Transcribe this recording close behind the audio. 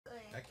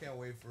can't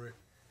wait for it.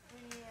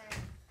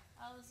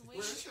 I was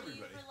waiting for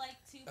you for like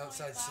 2.5.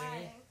 Outside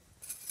singing.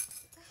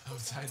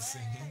 Outside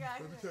singing.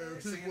 Let me tell you,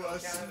 They're singing people are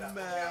 "Oh Canada, oh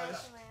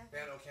smashed. Canada."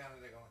 Band "Oh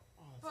Canada" going.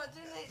 But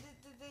did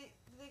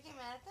they get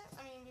mad at that?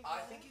 I mean,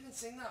 I think you can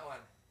sing that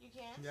one. you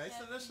can. Yeah, it's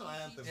the national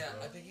anthem, Yeah,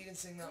 bro. I think you can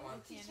sing that one.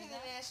 Teach me the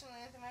national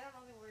anthem. I don't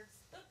know the words.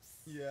 Oops.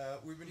 Yeah,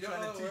 we've been You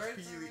don't trying to know the teach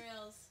words? For Peely.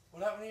 reals.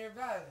 What happened to your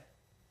bed?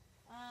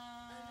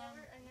 I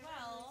never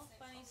Well, really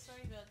funny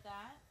story about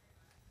that.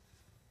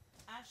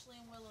 Ashley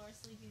and Willow are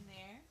sleeping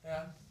there.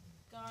 Yeah.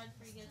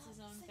 Godfrey gets his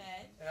own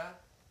bed. Yeah.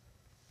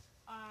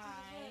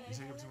 You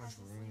take up too much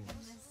room. In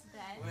this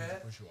bed. With?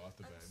 Push you off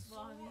the bed.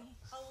 Bobby.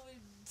 Oh,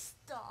 Oh,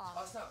 stop.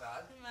 it's not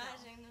bad.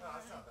 Imagine. No,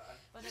 it's not bad.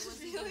 But it was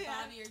Just either really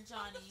Bobby or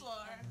Johnny.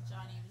 floor. And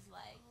Johnny was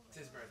like, It's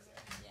his birthday.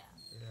 yeah.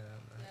 Yeah,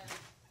 man.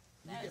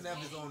 That You was can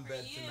have his waiting own for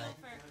bed you tonight.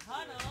 for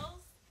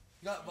cuddles.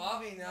 You got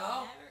Bobby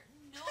now?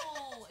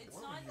 No, it's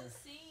not the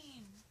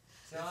same.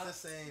 It's It's not? the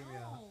same,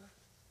 yeah. No.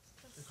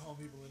 They're calling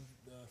people in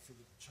for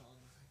the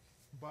challenge, I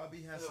think.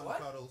 Bobby has The some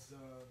what? cuddles. The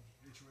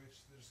HOH,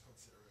 they're just called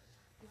Saturday.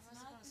 It's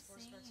not the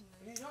same.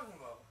 What are you talking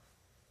about?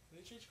 The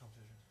HH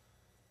competition.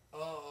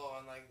 Oh,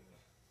 and like,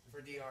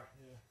 for DR.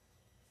 Yeah.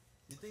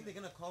 You think they're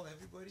gonna call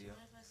everybody up?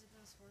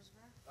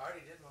 I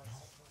already did mine.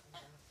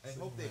 I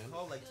hope they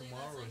call like Really,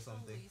 tomorrow or that's like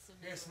something. Lisa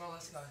Here, Big. smell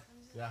this guy.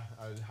 Yeah,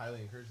 I would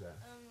highly encourage that.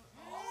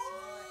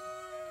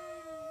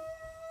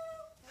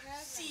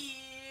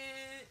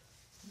 Shit.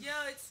 Yo,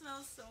 it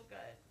smells so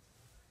good.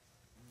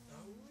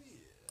 Oh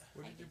yeah.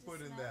 What I did you get to put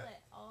in smell that?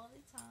 it all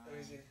the time. Let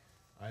me see.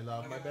 I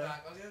love my bed.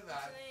 I'll give it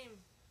back. name?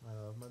 I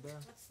love my bed.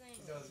 What's the name?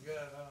 It was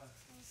good, huh?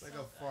 It's like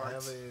So a good. I fart.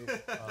 have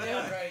a.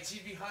 Yeah, right.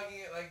 She'd be hugging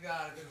it like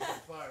that if it was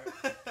a fart.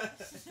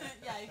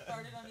 Yeah, he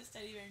farted on his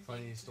teddy bear and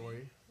Funny gave it to me.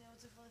 story. Yeah,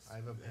 what's the first? I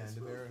have a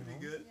panda bear at Pretty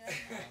home. good.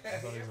 Yeah, I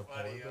thought he You're was a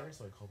polar funny, bear, yo.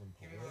 so I called him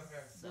Give me polar. one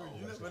here. so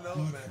You good. never know,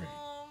 man.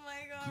 Oh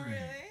my god, Great.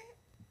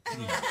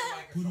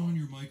 really? Put on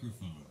your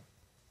microphone.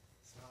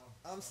 Smell.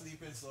 I'm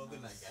sleeping, so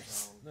good night, guys.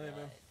 So No, man.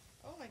 good.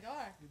 Oh my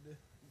god.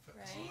 Put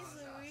Right? cologne Jeez on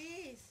his ass.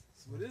 Louise.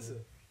 What is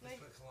it? Like,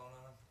 Put cologne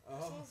on him.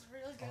 it smells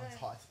real Oh, good. it's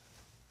hot.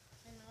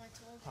 I know, I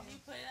told You you.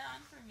 put it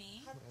on for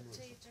me. Hot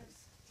potatoes.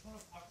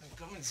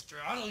 Come and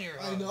straddle your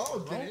ass. I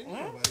know, get in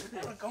here,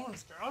 buddy. Come and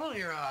straddle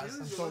your ass.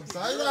 I'm so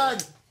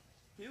excited!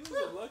 He was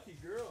a lucky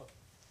girl.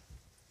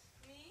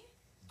 Me?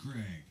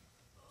 Greg,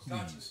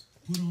 Got you. please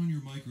put on your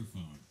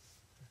microphone.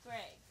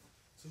 Greg.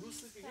 So who's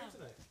sleeping here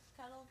tonight?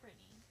 Cuddle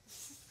Brittany.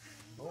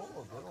 Oh,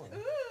 good one.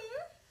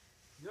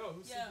 Yo,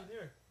 who's Yo. sleeping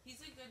here? He's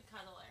a good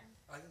cuddler.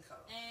 I can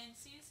cuddle. And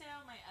see you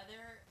how my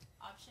other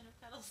option of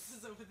cuddles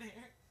is over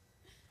there.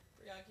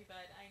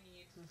 Preoccupied. I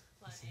need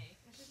plan A.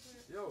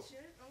 Yo.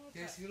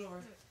 Here, scoot over.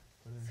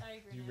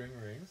 Sorry, Do you Brittany.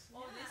 bring rings?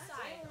 Oh, this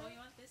side. Oh, you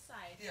want this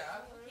side?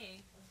 Yeah.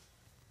 Okay.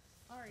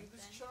 Alright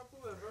This then. chop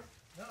will ever.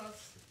 No,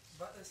 it's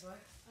butt this way.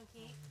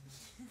 Okay.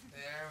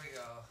 There we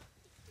go.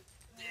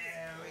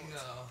 There we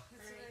go.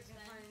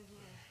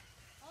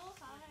 Oh,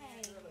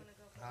 hi.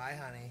 Hi,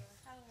 honey.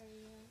 How are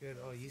you? Good.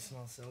 Oh, you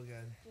smell so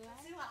good. Do I?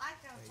 See what I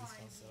can Yeah, you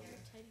find smell so here.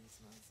 good. Teddy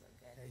smells so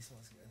good. Yeah, he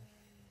smells good.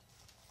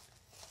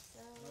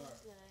 So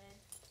good.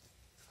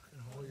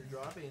 Oh, you're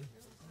dropping.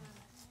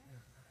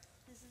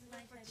 This is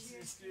my Teddy.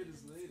 He's scared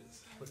as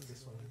latest. Put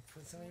this one in.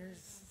 Put some of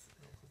yours.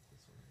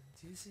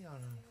 Juicy on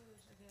him.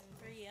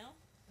 For you?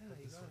 Yeah,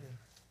 you got it.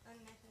 A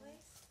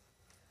necklace?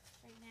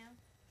 Right now?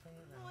 Turn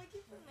it No, down. I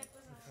keep the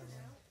necklace on Turn it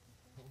down.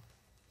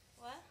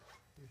 What?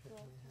 You hit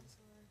Cool. me.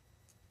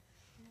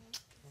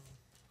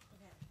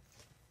 Okay.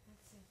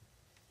 Let's see.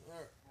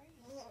 Alright. How are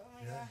you? Oh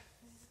my Yeah. god.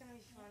 This is gonna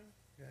be fun.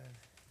 Good.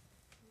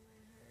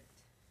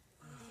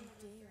 My heart. Big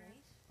day,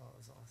 right? Oh, it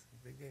was awesome.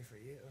 Big day for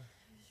you. It was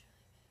really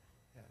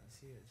big. Yeah, it was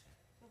huge.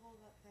 The whole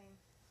that thing.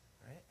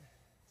 Right?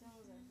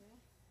 Dylan was there,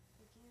 right?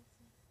 I can't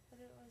see. But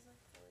it was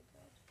like really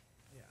good.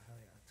 Yeah, hell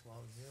yeah.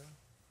 12-0.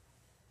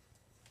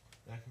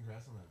 Yeah,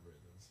 congrats on that, Britt.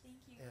 That was Thank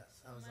you Yeah,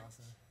 so that was much.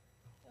 awesome.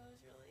 It was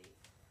really,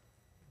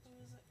 it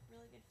was a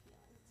really good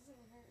feeling. It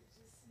doesn't hurt. It's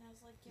just. And I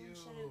was like giving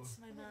shout outs to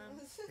my mom.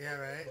 Yeah,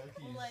 right?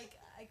 Well, like,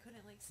 I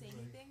couldn't like say Like-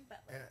 anything,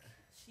 but like, Yeah.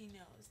 she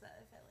knows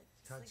that if I like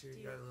just Touch like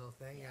you, do got a little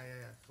thing? Yeah, Yeah.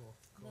 yeah, yeah. Cool.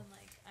 and Cool. then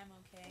like I'm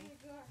okay. Oh my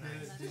god. Yeah,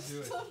 Nice. just do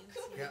it.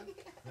 Yeah.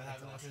 That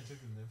happened after I took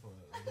the nipple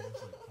out. Like, it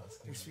looks like pus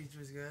Your came out. speech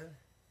was good?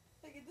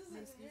 Like it My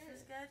doesn't speech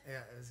was hurt. good.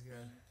 Yeah, it was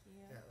good. Thank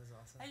you. Yeah, it was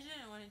awesome. I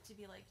didn't want it to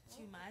be like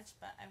too much,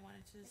 but I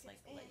wanted to just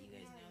like let you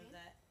guys know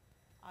that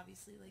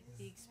obviously like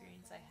the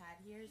experience I had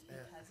here is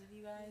Yeah. because of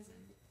you guys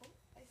and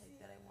I see. like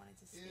that I wanted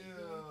to stay Ew. here.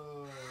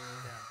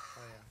 Yeah.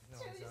 Oh, yeah. No,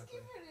 Should we just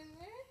exactly. keep it in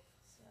there?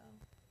 So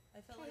I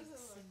felt like How's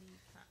it look? Cindy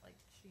like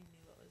she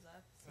knew what was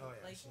up. So Oh, yeah.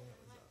 like She knew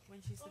it was up.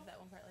 when she said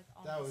that one part like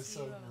I'll That miss was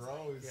so you, I was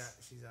gross. like, Yeah,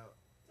 she's out.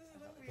 Does it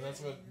look But weird?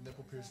 that's what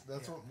nipple pierce.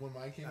 That's Yeah. what when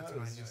mine came That's out.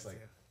 It when I was knew just it,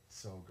 like too.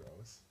 so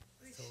gross.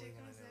 This Totally shit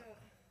when I comes knew it. out.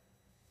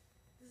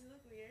 Does it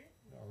look weird?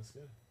 No, it was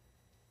good.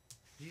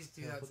 You just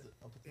do Yeah, that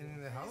I'll put the in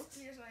the I house? just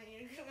pierced my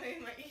ear,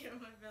 my ear,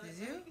 my belly. Did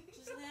you?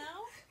 just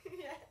now?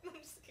 Yeah, I'm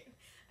just kidding.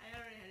 I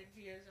already had it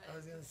pierced. I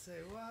was gonna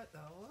say, what the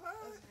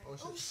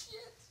what? Oh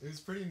shit! It was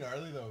pretty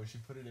gnarly though. She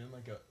put it in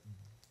like a.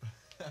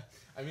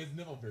 I mean, it's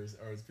nipple piercing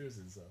or it's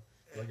piercing, so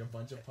like a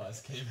bunch of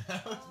pus came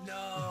out.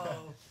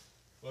 No.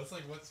 Well, it's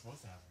like what's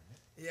supposed to happen, right?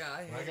 Yeah,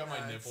 I hate When I got my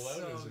that. nipple It's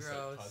out, so it was just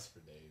gross. like pus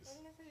for days. I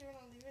don't know if you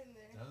want to leave it in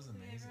there. That was Have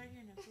you ever amazing. had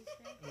your nipples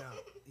sprayed? No,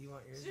 you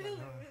want yours? Should I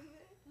No. leave it in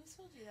there? Who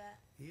told you that?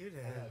 You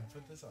did. Yeah,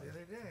 put this on. The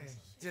other day. Put this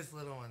on. Just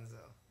little ones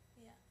though.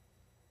 Yeah.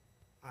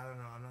 I don't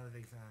know. I'm not a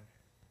big fan.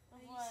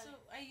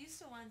 I used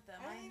to want them.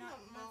 I I'm think not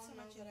my mom so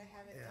much knows that I anymore.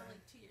 have it. Yeah. But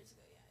like 2 years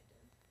ago, yeah, I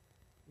did.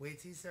 Wait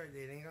till you start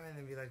dating a guy and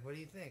then be like, "What do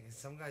you think?" 'Cause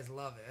some guys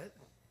love it.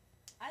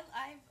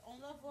 I've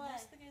only Love what?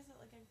 most of the guys that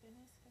like I've been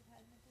with have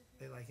had nipples.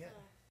 They like it.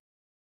 Oh.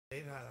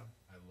 They've had them.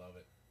 I love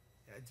it.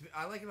 Yeah,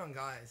 I like it on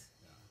guys.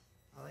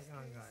 Yeah. I like it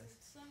on guys.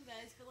 Some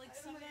guys, but like I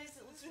some don't know, guys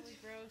it looks really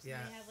gross.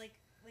 Yeah. And they have like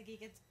it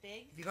gets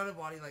big. If you got a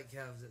body like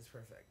Kev's, it's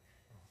perfect.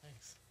 Oh,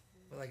 thanks.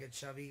 But like a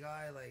chubby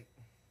guy, like,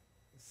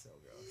 it's so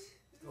gross.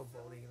 Go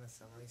bowling in the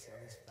summer. You see all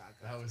these fat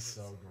guys. That was It's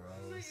so I'm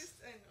not gross. used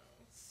to, I know.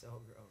 So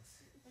gross.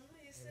 I'm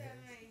not used It to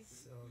having. is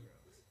so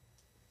gross.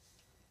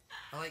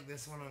 I like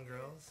this one on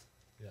girls.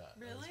 Yeah. that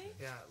was Really?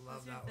 good. Yeah,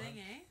 love That's your that thing,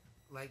 one. eh?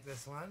 Like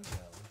this one.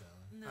 Yeah, look at that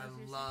one. No, I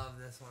seriously. love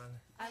this one.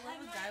 I love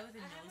a guy with a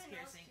I have nose my nose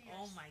piercing. pierced.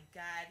 Oh my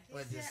god.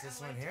 What, Is just there this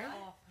a one white here?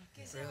 top?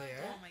 Oh, Is Really,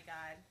 there eh? oh my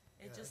god.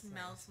 It Yeah, just that's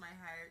melts my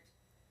heart.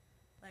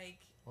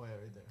 Like Oh yeah,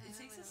 right there. it have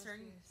takes my a nose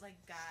certain pierced. like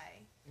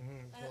guy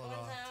Mm-hmm. Pull it One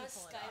off. time I To was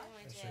pull it skiving off.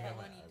 my Actually, jet. I but got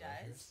when my he eyebrow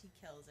does, pierced. he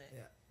kills it.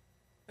 Yeah.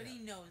 But he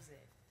knows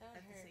it That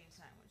at would the hurt. same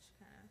time, which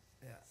kind of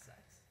Yeah.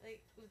 sucks.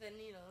 Like with the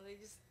needle, they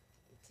just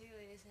take it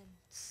like this and.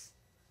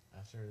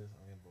 After this,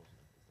 I'm gonna both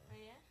nipples Oh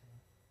done. yeah.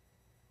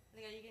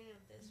 Like, are you getting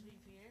this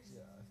re-pierced?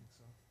 Yeah, I think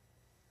so.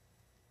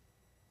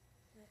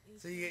 That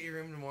is So you get your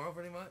room tomorrow,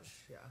 pretty much.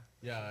 Yeah.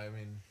 Yeah, I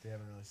mean, they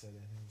haven't really said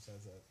anything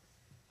besides that.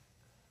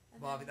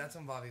 and Bobby, then- that's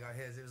when Bobby got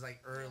his. It was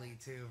like early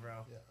too,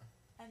 bro. Yeah.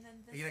 And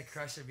then Are you gonna this-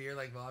 crush a beer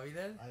like Bobby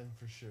did? I'm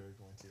for sure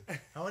going to.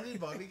 How many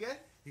did Bobby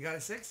get? You got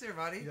a sixer,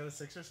 buddy. You got a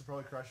sixer, so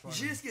probably crush You one.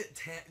 should just get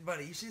 10,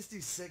 buddy. You should just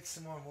do 6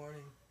 tomorrow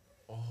morning.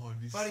 Oh,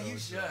 it'd be Buddy, so you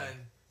good.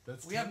 should.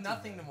 That's We have tempting,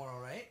 nothing man. tomorrow,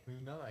 right? We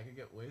know I could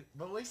get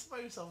but wasted by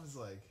yourself is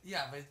like.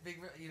 Yeah, but it's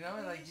big, you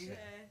know, like you, should.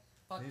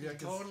 fuck, Maybe you I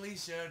could totally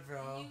should,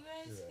 bro. You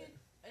guys Do could.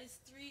 Is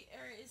 3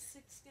 or is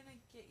 6 gonna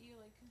get you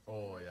like completely?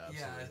 Oh yeah,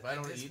 Yeah, absolutely. If at I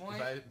don't this eat,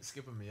 point- if I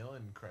skip a meal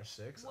and crush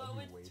 6, What I'll be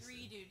would wasted.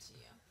 3 do to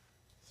you?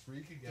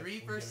 3 could get 3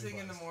 would first get me thing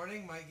in the buzzed.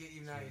 morning might get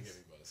you 3 would nice. get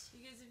me buzzed.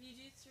 Because if you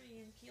do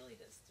 3 and Keely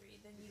does 3,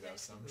 then you You have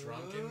guys some can.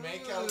 drunken Ooh.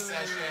 makeout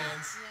sessions.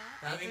 Yeah.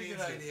 That's a Feely good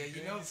needs to- idea. You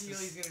Feely know needs to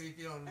Keely's s- gonna be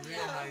feeling real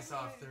Yeah. nice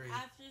off 3.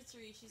 After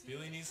 3, she's gonna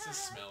Feely be needs like, to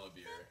smell a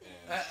beer and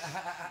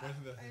You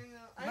when the, I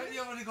know. might be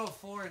able to go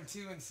 4 and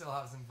 2 and still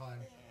have some fun.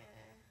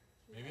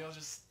 Yeah. maybe I'll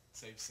just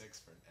save 6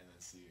 for and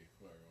then see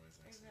whoever wins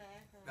next week.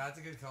 Exactly. That's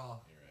a good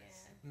call. You're right.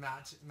 Yeah.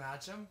 Match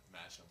them.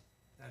 Match them.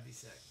 That'd be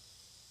sick.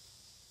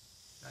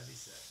 That'd be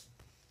sick.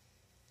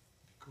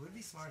 It would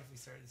be smart if we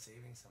started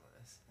saving some of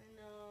this. I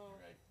know.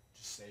 You're right.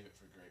 Just save it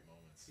for great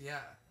moments.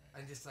 Yeah,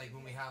 and just like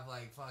when we have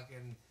like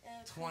fucking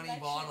 20 collection.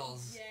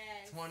 bottles.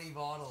 Yes. 20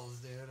 bottles,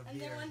 dude, of And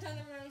beer. then one time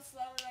they were on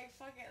slot, we're like,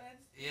 fuck it,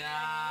 let's. do it.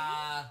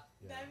 Yeah.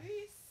 That'd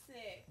be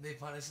sick. They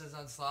punished us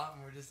on slot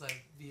and we're just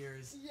like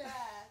beers. Yeah.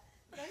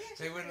 That'd be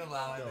actually They wouldn't pretty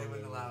allow it. No, They they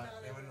wouldn't allow it.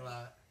 wouldn't. They No, wouldn't they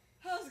allow it.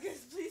 House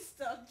guys, please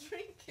stop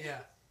drinking. Yeah.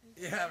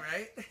 Yeah,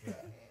 right? Yeah.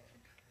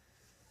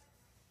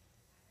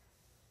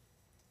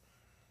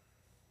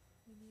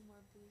 We need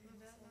more booze. My and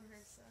bad one stuff.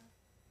 hurts, so.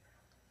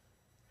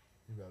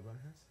 Your belly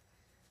button hurts?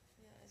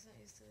 Yeah, it's not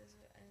used to this,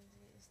 but I need to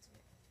get used to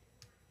it.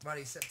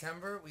 Buddy,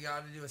 September, we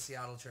gotta do a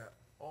Seattle trip.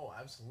 Oh,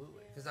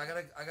 absolutely. Cause I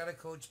gotta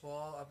coach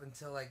ball up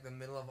until like the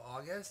middle of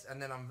August,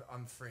 and then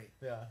I'm free.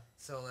 Yeah.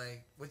 So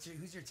like,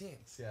 who's your team?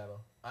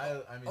 Seattle. I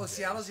mean. Oh, Jays.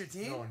 Seattle's your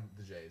team? No,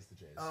 the Jays. The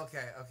Jays.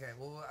 Okay.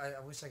 Well,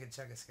 I wish I could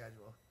check a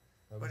schedule,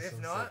 That'd but be if so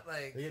not, sick.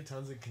 like, They get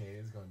tons of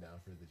Canadians going down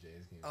for the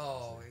Jays game.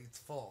 oh, honestly. it's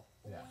full.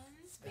 Yeah.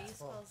 When's Yeah.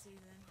 baseball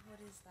season? What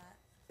is that?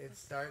 It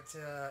starts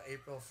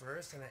April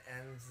 1st and it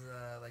ends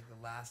like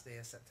the last day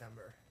of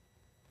September.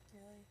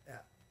 Really?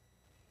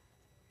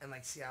 And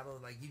like Seattle,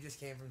 like you just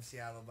came from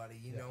Seattle, buddy.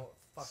 You Yeah. know,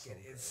 fuck So it,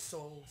 it's great.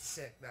 so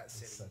sick that It's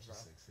city, such bro. a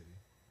sick city.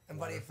 And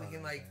buddy, if we Waterfront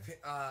can right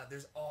like, there.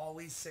 there's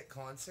always sick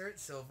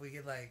concerts. So if we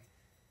could like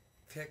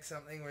pick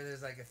something where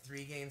there's like a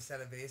 3-game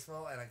set of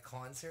baseball and a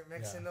concert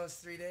mix Yeah. in those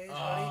 3 days, Oh.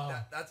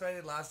 buddy. That's what I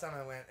did last time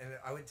I went, and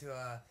I went to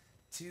the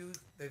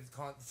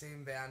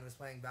same band was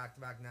playing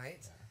back-to-back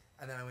nights, Yeah.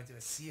 and then I went to a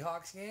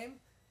Seahawks game.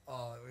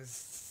 Oh, it was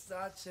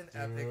such an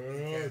epic Dude,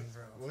 weekend,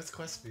 bro. What's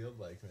Quest Field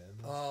like, man?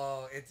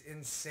 Oh, it's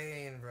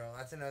insane, bro.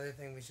 That's another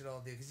thing we should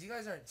all do. Because you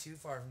guys aren't too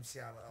far from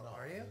Seattle, No,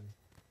 are I you? mean,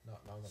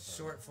 not that far.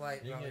 Short flight,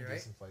 You can probably, get right?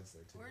 decent flights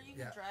there too. Or you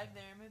Yeah. can drive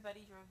there. My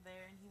buddy drove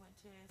there and he went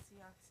to a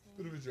Seahawks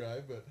Bit of game. a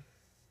drive, but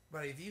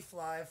But if you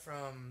fly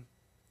from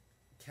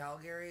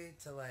Calgary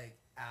to, like,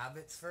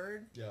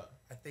 Abbotsford, yeah.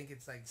 I think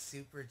it's, like,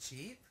 super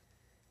cheap.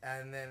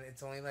 And then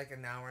it's only, like,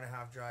 an hour and a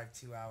half drive,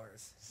 2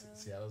 hours. Really?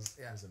 Seattle's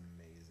Yeah. was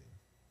amazing.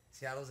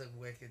 Seattle's a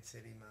wicked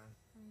city, man.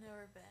 I've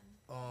never been.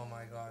 Oh,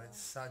 my God. It's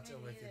such Me a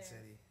wicked neither.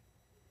 city.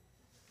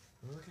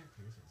 We're looking at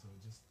Pearson, so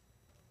just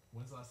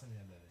when's the last time you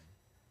had that in?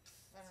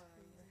 I don't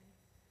remember.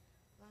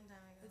 Long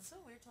time ago. It's so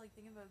weird to like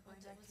think about going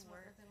back to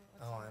work.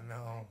 Oh, I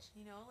know.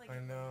 You know, like I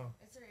know.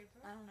 It's in April?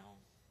 I don't know.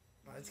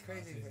 Well, it's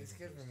crazy. It's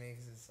good for me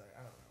because it's like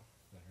I don't know.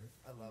 That hurt?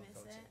 I love miss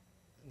coaching.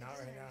 it? Not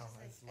right now. Just,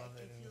 I just love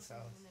it in the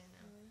south.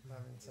 I'm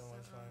having so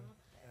much fun.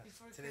 Yeah.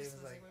 Before Today was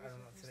Christmas, like like, I right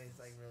don't know. before Today's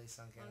like Christmas. really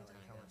sunk in Long like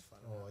time how ago. much fun.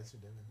 Oh, I'm at least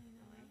you're dimming. I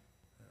know, eh?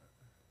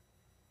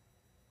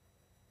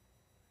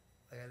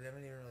 Like I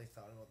haven't even really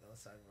thought about the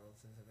outside world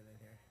since I've been in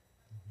here.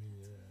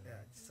 Yeah.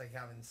 Yeah, just like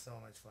having so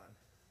much fun.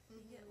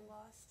 You get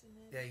lost in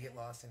it. Yeah, you get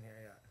lost in here.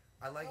 Yeah,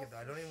 I like it though.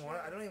 I don't even want.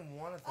 I don't even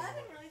want to I think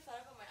haven't about. really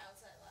thought about my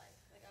outside life.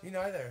 Like, You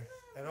neither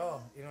at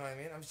all. You know what I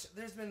mean?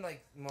 There's been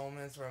like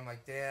moments where I'm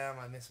like, damn,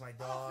 I miss my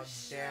dog.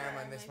 sure. Damn,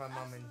 I miss Like, my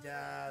mom and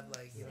dad.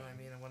 absolutely. Like, you know what I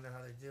mean? I wonder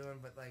how they're doing.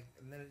 But like,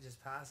 and then it just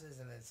passes,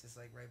 and it's just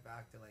like right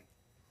back to like,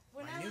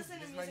 when my I new- listen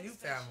to this is my music, new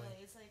family.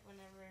 especially, it's like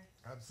whenever.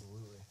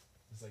 Absolutely.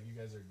 It's like you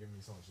guys are giving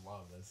me so much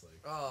love. That's like.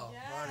 oh,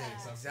 Yeah. buddy,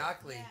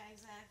 exactly. Yeah,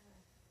 exactly.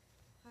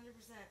 100%.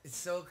 It's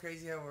so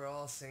crazy how we're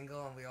all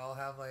single and we all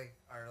have like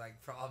our like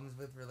problems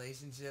with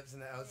relationships in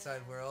the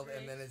outside Yeah, world,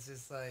 and right. then it's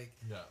just like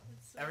Yeah.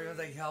 It's so everyone's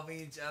like weird. helping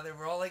each other.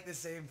 We're all like the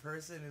same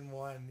person in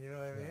one. You know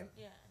what I Yeah. mean?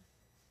 Yeah,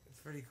 It's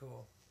pretty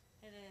cool.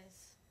 it is.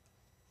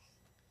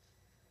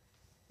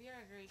 We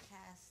are a great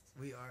cast.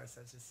 We are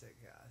such a sick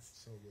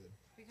cast. So good.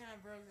 We kind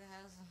of broke the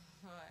house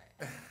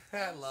apart.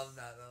 I love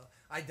that though.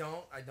 I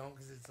don't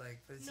because it's like,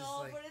 but it's just No,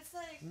 like but it's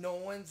like. no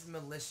one's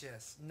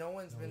malicious. No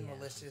one's been Yeah.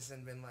 malicious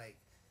and been like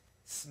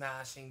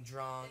smashing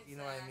drunk. You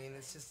know what I mean?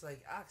 It's Exactly. just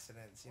like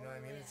accidents. You know what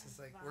I mean? It's Yeah. just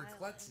like we're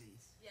Violence. klutzy.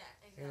 Yeah,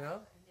 exactly. You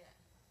know? Yeah.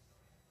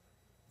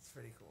 It's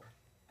pretty cool.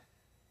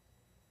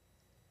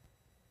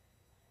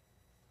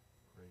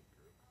 Great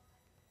group.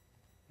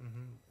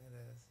 It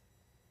is.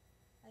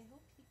 I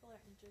hope people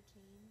are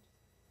entertained.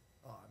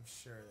 Oh, I'm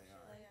sure they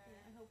are. Like,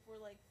 yeah, I hope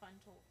we're like fun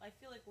to. I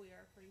feel like we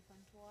are pretty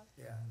fun to watch.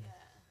 Yeah.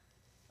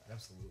 Yeah.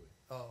 Absolutely.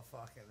 Oh,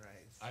 fucking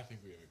right. I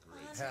think we have a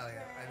great, Hell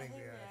yeah! I I think think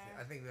we we got. are.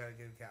 I think we got a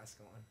good cast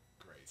going.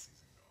 great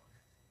season going.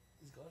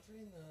 Is Godfrey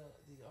in the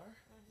DR?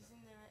 No, he's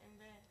in there in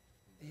bed.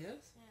 He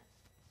is? Yeah.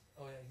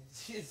 Oh yeah, you can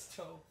see his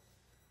toe.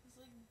 It's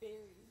like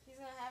buried. He's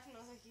gonna have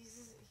nose like he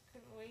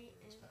couldn't wait.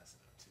 He's And,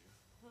 passing out too.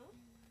 huh? Bro.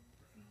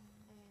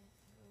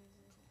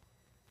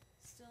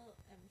 Still,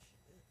 am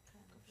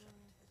kind of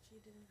shocked that she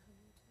didn't hug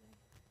you today.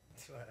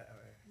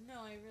 Whatever.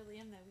 No, I really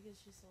am though because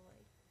she's so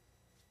like,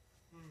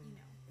 you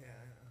know, Yeah,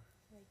 I know.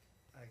 like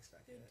I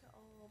expected good it. to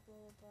all, blah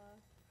blah blah.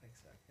 I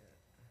expected it.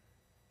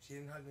 She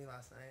didn't hug me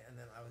last night, and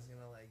then I was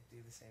gonna like do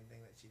the same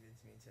thing that she did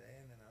to me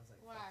today, and then I was like,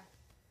 Why? fuck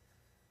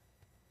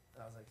it.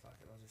 I was like, fuck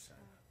it. I'll just try.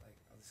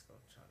 I'll just go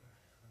try to.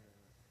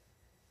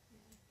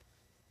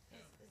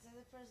 Yeah. Is that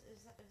the person?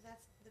 If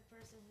that's the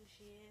person who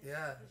she is?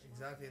 Yeah, who she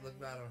wants exactly. to Look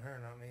marry? bad on her,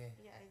 not me.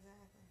 Yeah,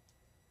 exactly.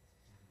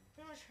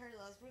 Pretty much her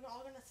loves. We're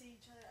all gonna see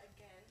each other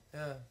again.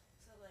 Yeah,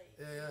 So like.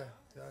 yeah, you yeah.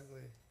 know,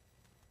 Exactly.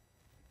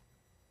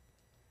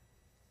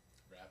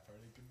 Rap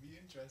party could be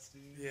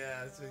interesting.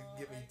 Yeah, so you can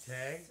get me it's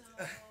tagged.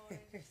 So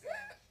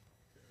interesting.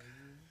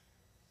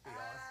 Be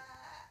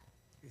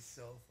awesome. Be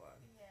so fun.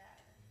 Yeah.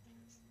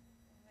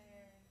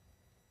 Very.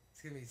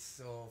 It's gonna be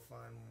so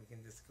fun when we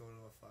can just go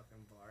to a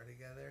fucking bar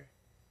together.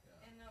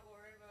 And not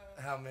worry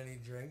about. How many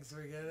drinks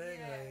we're getting?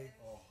 Yeah. Like,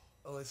 Oh,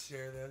 oh, let's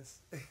share this.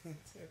 it's gonna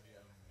It's be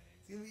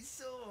amazing. gonna be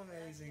so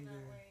amazing, I cannot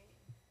dude. wait.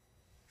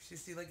 We should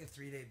see like a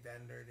 3-day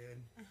bender,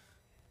 dude.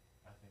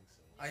 I think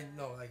so. I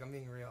know, like I'm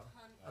being real.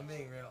 I'm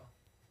being Yeah. real.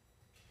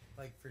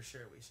 Like for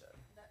sure we should.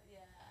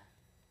 Yeah.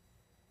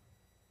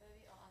 That'd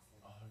be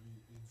awesome. Oh, it'd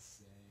be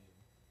insane.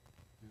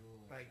 People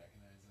will like, Like-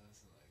 recognize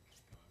us and like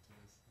come up to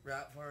us.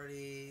 Rap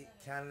party,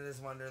 Canada's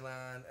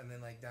Wonderland, and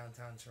then like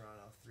downtown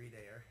Toronto,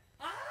 3-dayer.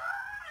 Ah!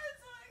 I'm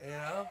so excited. You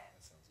know?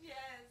 That sounds good.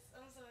 Yes,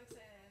 I'm so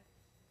excited.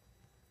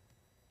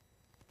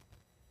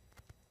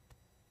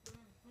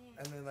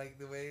 And then like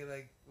the way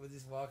like we'll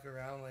just walk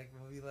around like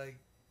we'll be like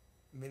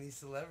mini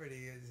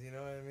celebrities, you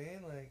know what I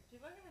mean? Like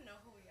People are gonna know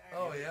who we are.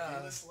 Oh, You're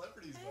yeah. the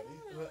celebrities, I buddy.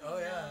 don't But- really oh,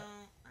 yeah.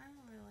 know. I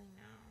don't really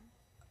know.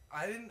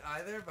 I didn't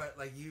either, but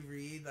like you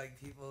read like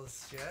people's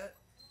shit,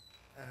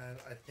 and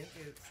I think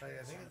it's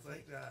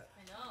like that.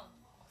 I know.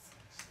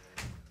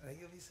 I think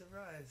you'll be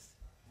surprised.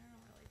 I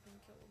don't really think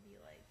it will be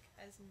like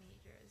as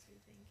major as we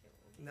think it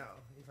will be. No,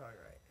 you're probably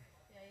right.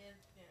 Yeah,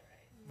 you're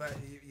right. But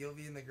you'll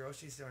be in the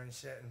grocery store and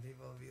shit, and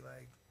people will be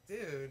like,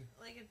 dude,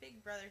 Like a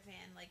Big Brother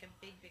fan, like a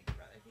big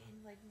Brother fan.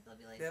 Like they'll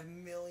be like, they have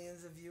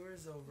millions of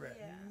viewers over it.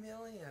 Yeah.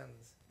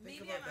 Millions.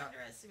 Think maybe about I'm that.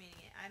 underestimating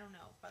it. I don't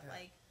know, but Yeah.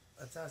 like,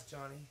 Let's ask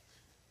Johnny.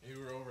 You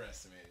were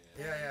overestimating it.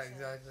 Yeah, yeah, so-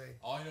 exactly.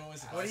 All I know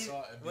is if What I do you-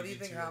 saw a what do you BB2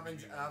 think or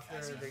happens BB1 after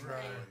as a Big friend,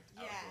 Brother? I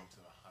would Yeah. go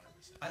to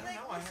 100%. I don't Like,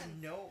 know. I listen, have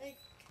no. Like,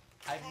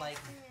 I'm like.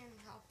 texting in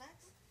Halifax.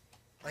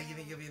 Like you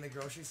think you'll be in the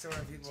grocery store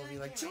and people will be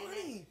like, came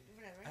Johnny! in,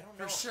 Whatever. I don't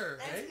For know. sure,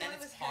 That's right? what And it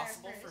it's was her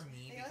possible first. for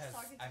me Like, I was because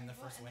talking to I'm the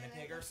people, first and then I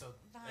Winnipegger, looked so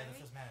behind and the me,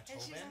 first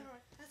and she's Manitoban. on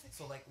her- I was like,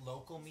 So like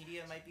local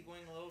media might be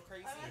going a little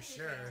crazy. I'm actually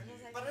sure. fans. I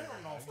was like, But I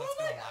don't know if oh that's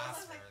my gonna God. I last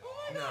was like, very oh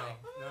long. my No,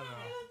 God. no, no.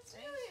 It's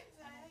really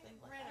I don't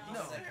think exciting. like Right that. on.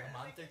 No. It's like a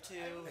month or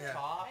two Yeah.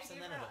 tops, I and give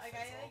then her, it'll like,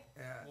 I, fizzle. like,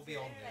 Yeah. We'll be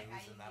old Like,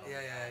 news, and that'll Yeah,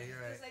 be yeah, fine.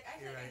 you're right. Because like I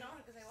You're said, I right. know her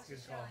because I watched Good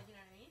the show. call. Like, you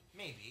know what I mean?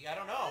 Maybe I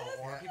don't know,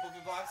 or Yeah. people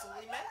could go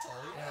absolutely mental.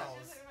 Who Yeah. knows?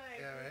 Just like,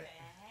 Yeah, who right.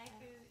 the heck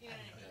is, you know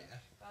what I mean? Yeah.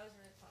 That was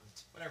really fun.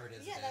 whatever it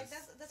is. Yeah, it like is.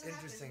 that's It's what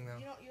interesting,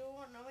 happens. though. You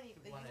won't know any.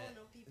 Like, you Want won't it-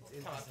 know people.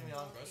 it's Come up to me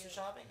while I'm grocery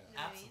shopping? You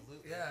know what I mean?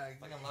 Absolutely. Yeah,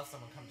 Like unless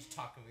someone comes to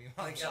talk to me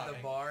while like I'm at the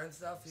shopping. bar and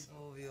stuff, people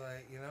will be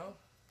like, you know,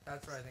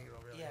 that's where I think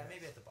it'll really. Yeah, hit,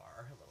 maybe at the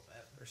bar a little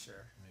bit. for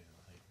sure. Maybe on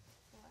the hike.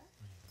 What?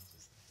 Maybe I'm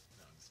just.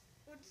 No, I'm just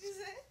kidding. What did you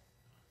say?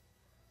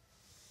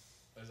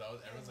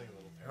 Everyone's like a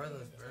little How are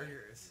paranoid. those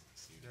burgers?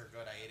 They're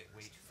good. I ate it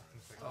way too fucking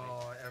quickly.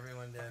 Oh,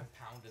 everyone did. Fucking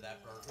pounded that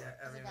burger. Yeah,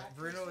 it everyone. bad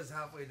for Bruno you? was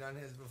halfway done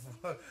his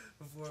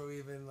before we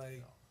even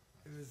like.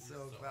 It was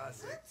so We're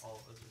classic. hungry. All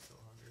of us are so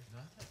hungry.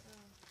 Not that.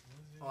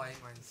 Oh, I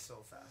ate mine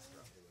so fast,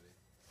 bro.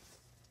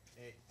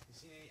 Hey, you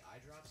seen any eye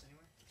drops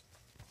anywhere?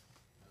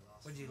 I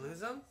lost Would you them.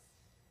 lose them?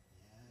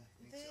 Yeah, I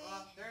think so.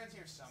 Well, they're in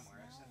here somewhere.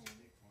 I just have to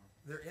dig for them.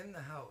 They're in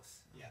the house.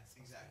 Yeah,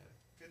 exactly.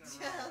 Couldn't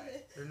have run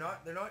away. They're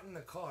not. They're not in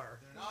the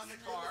car. They're not in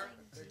the car.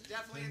 They're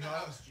definitely in the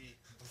They're not. house, G.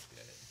 Let's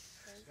get it.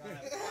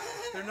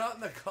 They're not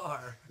in the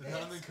car. They're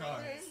not in the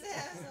car. They're in the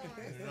house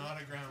somewhere. They're not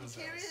a You grandma's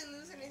can't house. really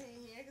lose anything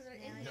here because they're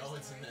in here. No,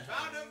 it's in somewhere. there.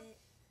 Found them.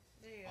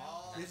 There you go.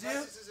 All Did you?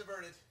 crisis is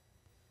averted.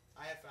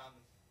 I have found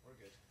them. We're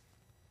good.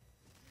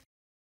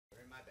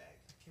 They're in my bag.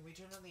 Can we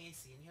turn on the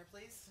AC in here,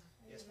 please?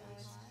 Yes, No,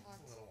 please. it's It's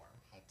hot. a little warm.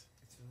 Hot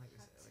It's been like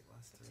this like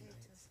last 3 Potatoes.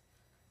 nights.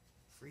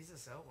 Freeze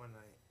us out one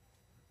night.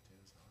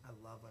 potatoes hot. I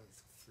love when it's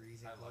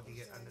freezing I cold. love You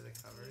it. get under the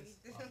covers.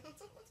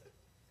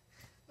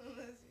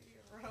 Unless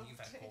you're You've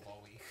had cold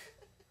all week.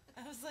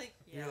 I was like,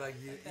 You're like,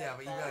 yeah,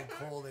 but you got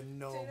cold and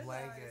no Potatoes are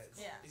blankets.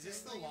 yeah. Is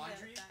this the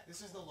laundry?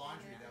 This is the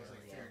laundry that was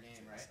like fair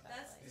game, right?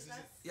 This is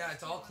it. Yeah,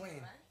 it's all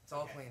clean. It's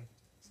all Okay. clean.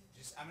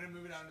 Just I'm gonna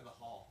move it out into the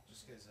hall,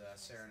 just because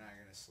Sarah and I are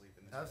gonna sleep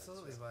in this. bed,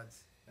 Absolutely, so-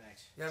 buds.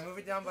 Thanks. Yeah, move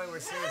it down by where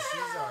Sarah's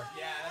shoes are.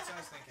 Yeah, that's what I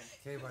was thinking.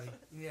 Okay, buddy.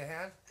 You need a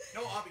hand?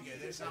 No, I'll be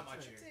good. There's not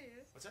much here.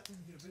 Serious. What's up?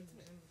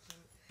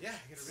 Yeah,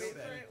 get a real Wait for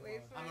bed. it,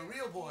 wait for I'm a it.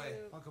 real boy,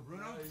 You- Uncle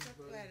Bruno. Lettuce.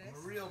 I'm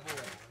a real boy.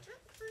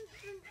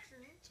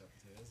 Chopped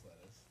potatoes,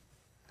 lettuce.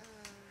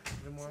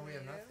 The more we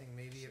have tomato, nothing,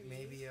 maybe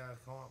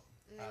comp.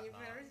 And then you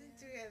put no. everything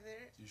together.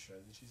 Do you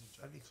shred the cheese or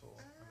chop? That'd be cool.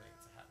 I think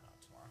it's a hat knot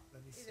tomorrow.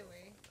 That'd be Either so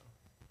way. fun,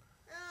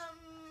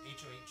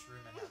 HOH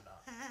room and hat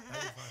knot.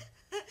 That'd be fun.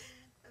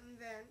 And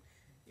then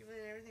you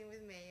blend everything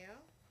with mayo,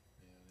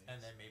 And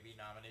then maybe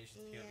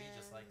nominations POV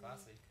just like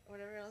last week.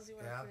 whatever else you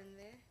want to Yeah. put in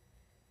there.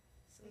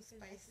 Some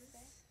spices,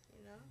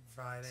 you know.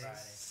 Friday,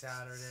 Friday.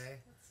 Saturday.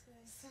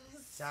 Some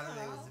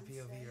Saturday was the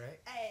salt. POV, right?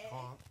 Egg.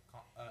 Comp.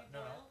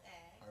 No,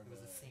 it was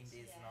the same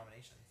day as the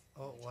nominations.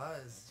 Oh, it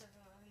was.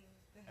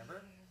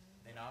 Remember?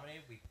 They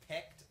nominated, we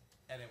picked,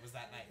 and it was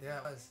that night. Yeah,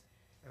 it was.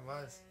 It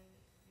was.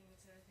 You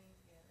mix everything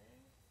together.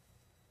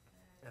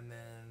 And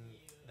then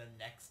The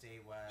next day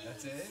was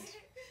That's it?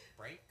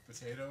 break,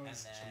 Potatoes, and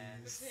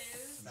then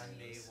cheese.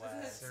 Sunday cheese.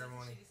 was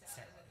ceremony.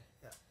 ceremony.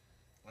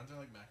 Aren't there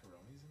like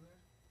macaronis in there?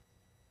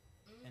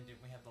 And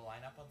didn't we have the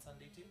lineup on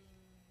Sunday too?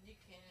 You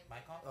can. My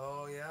comp?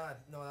 Oh yeah,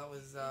 no, that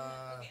was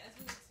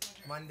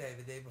Monday,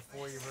 the day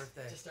before your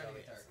birthday. Just starting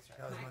with dark.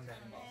 That was Monday.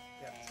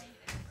 Yeah.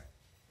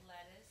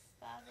 Lettuce.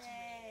 Bobby.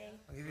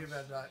 I'll give you a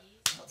bed back.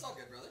 That's all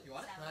good, brother. You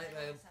want it? Night,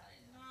 babe.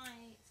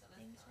 Night.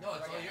 No,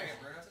 it's Okay, all you're yours.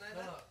 gonna burn up tonight,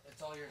 No, then? no, it's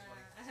all yours,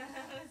 buddy.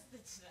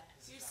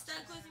 You're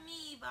stuck with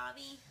me,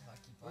 Bobby.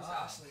 Where's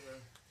Ashley, bro?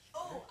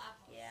 Oh,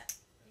 apple. Yeah.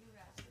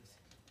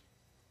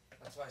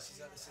 That's why she's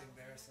got the same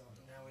bear, so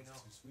now we know.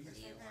 Too sweet.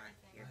 You want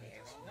your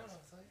bear. No, no,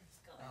 it's all yours.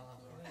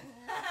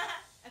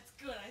 That's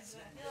good. I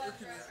said.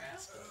 Good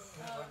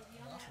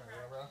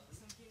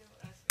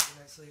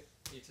night, sleep.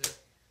 You too.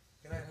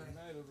 Good night, honey.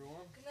 night,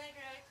 everyone. Good night,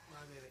 Greg.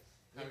 Bye, baby.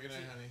 Have a good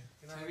night, honey.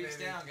 Good 2 night, weeks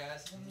baby. down,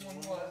 guys.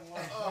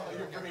 Oh,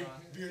 your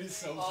beard is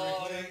so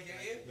Oh, prickly. did I get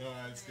you? No,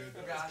 it's good.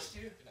 Who gashed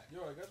you? Yo,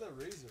 I got that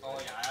razor. Oh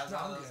yeah, I was No,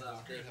 on I'm those.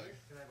 good. Great hug.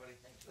 Good night, buddy.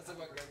 That's a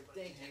good.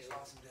 Thank you.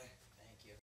 Awesome day.